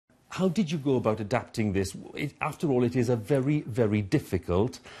How did you go about adapting this? After all, it is a very, very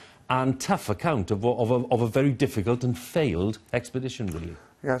difficult and tough account of a very difficult and failed expedition, really.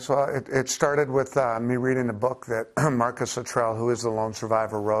 Yeah, so it started with me reading a book that Marcus Luttrell, who is the lone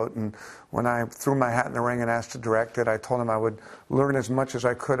survivor, wrote. And when I threw my hat in the ring and asked to direct it, I told him I would learn as much as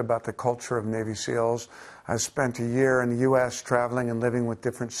I could about the culture of Navy SEALs. I spent a year in the U.S. traveling and living with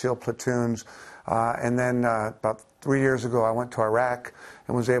different SEAL platoons. And then about 3 years ago, I went to Iraq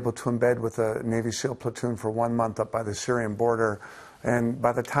and was able to embed with a Navy SEAL platoon for 1 month up by the Syrian border. And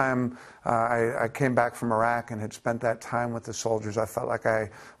by the time I came back from Iraq and had spent that time with the soldiers, I felt like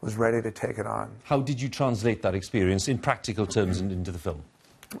I was ready to take it on. How did you translate that experience in practical terms into the film?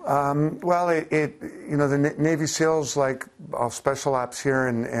 Well, you know, the Navy SEALs, like all special ops here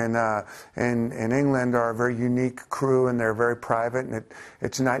in England, are a very unique crew, and they're very private, and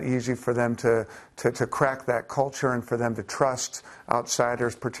it's not easy for them to crack that culture and for them to trust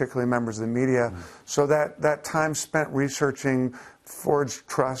outsiders, particularly members of the media. So that time spent researching forged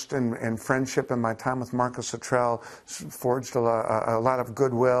trust and friendship, and my time with Marcus Luttrell forged a lot of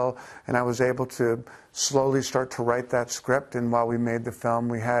goodwill, and I was able to slowly start to write that script. And while we made the film,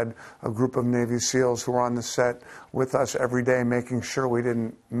 we had a group of Navy SEALs who were on the set with us every day, making sure we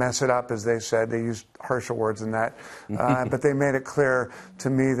didn't mess it up, as they said. They used harsher words than that. But they made it clear to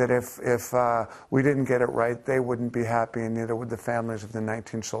me that if we didn't get it right, they wouldn't be happy, and neither would the families of the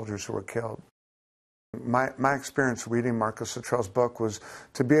 19 soldiers who were killed. My experience reading Marcus Luttrell's book was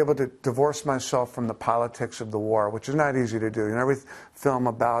to be able to divorce myself from the politics of the war, which is not easy to do. You know, every film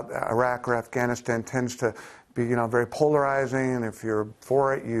about Iraq or Afghanistan tends to be, you know, very polarizing, and if you're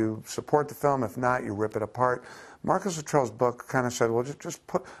for it, you support the film. If not, you rip it apart. Marcus Luttrell's book kind of said, well, just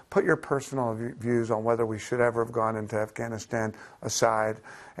put your personal views on whether we should ever have gone into Afghanistan aside,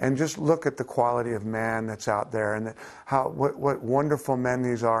 and just look at the quality of man that's out there, and what wonderful men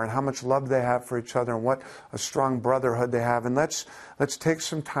these are, and how much love they have for each other, and what a strong brotherhood they have. And let's take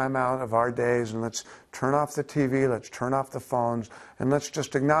some time out of our days, and let's turn off the TV, let's turn off the phones, and let's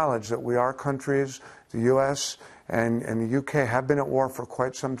just acknowledge that we are countries, the U.S. and the UK, have been at war for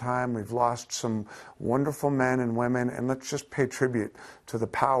quite some time. We've lost some wonderful men and women, and let's just pay tribute to the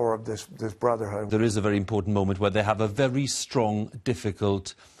power of this brotherhood. There is a very important moment where they have a very strong,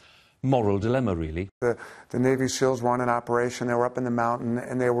 difficult moral dilemma, really. The Navy SEALs were on an operation. They were up in the mountain,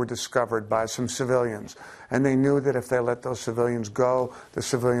 and they were discovered by some civilians. And they knew that if they let those civilians go, the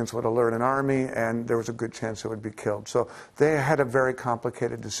civilians would alert an army, and there was a good chance they would be killed. So they had a very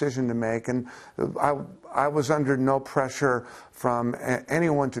complicated decision to make, and I was under no pressure from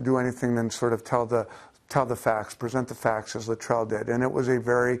anyone to do anything than sort of tell the facts, present the facts as Luttrell did. And it was a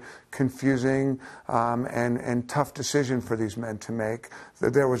very confusing and tough decision for these men to make.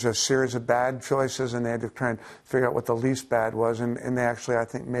 There was a series of bad choices, and they had to try and figure out what the least bad was. And they actually, I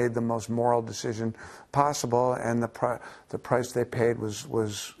think, made the most moral decision possible. And the price they paid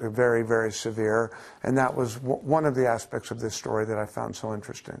was very, very severe. And that was one of the aspects of this story that I found so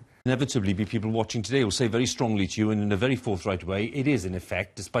interesting. Inevitably, people watching today will say very strongly to you, and in a very forthright way, it is, in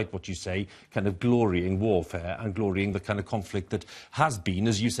effect, despite what you say, kind of glorying warfare and glorying the kind of conflict that has been,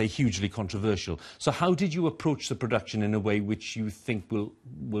 as you say, hugely controversial. So how did you approach the production in a way which you think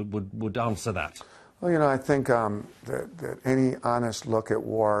would answer that? Well, you know, I think that any honest look at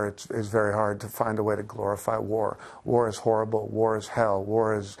war, it's very hard to find a way to glorify war. War is horrible. War is hell.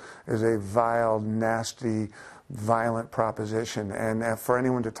 War is a vile, nasty, violent proposition. And for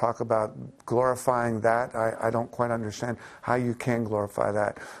anyone to talk about glorifying that, I don't quite understand how you can glorify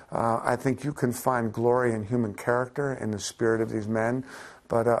that. I think you can find glory in human character, in the spirit of these men.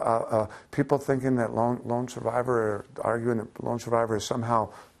 But people thinking that Lone Survivor, or arguing that Lone Survivor is somehow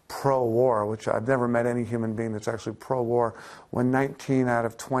pro-war, which I've never met any human being that's actually pro-war, when 19 out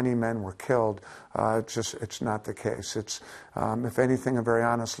of 20 men were killed, it's not the case. It's, if anything, a very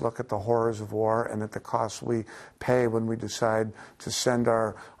honest look at the horrors of war and at the costs we pay when we decide to send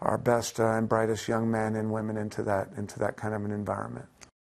our best and brightest young men and women into that kind of an environment.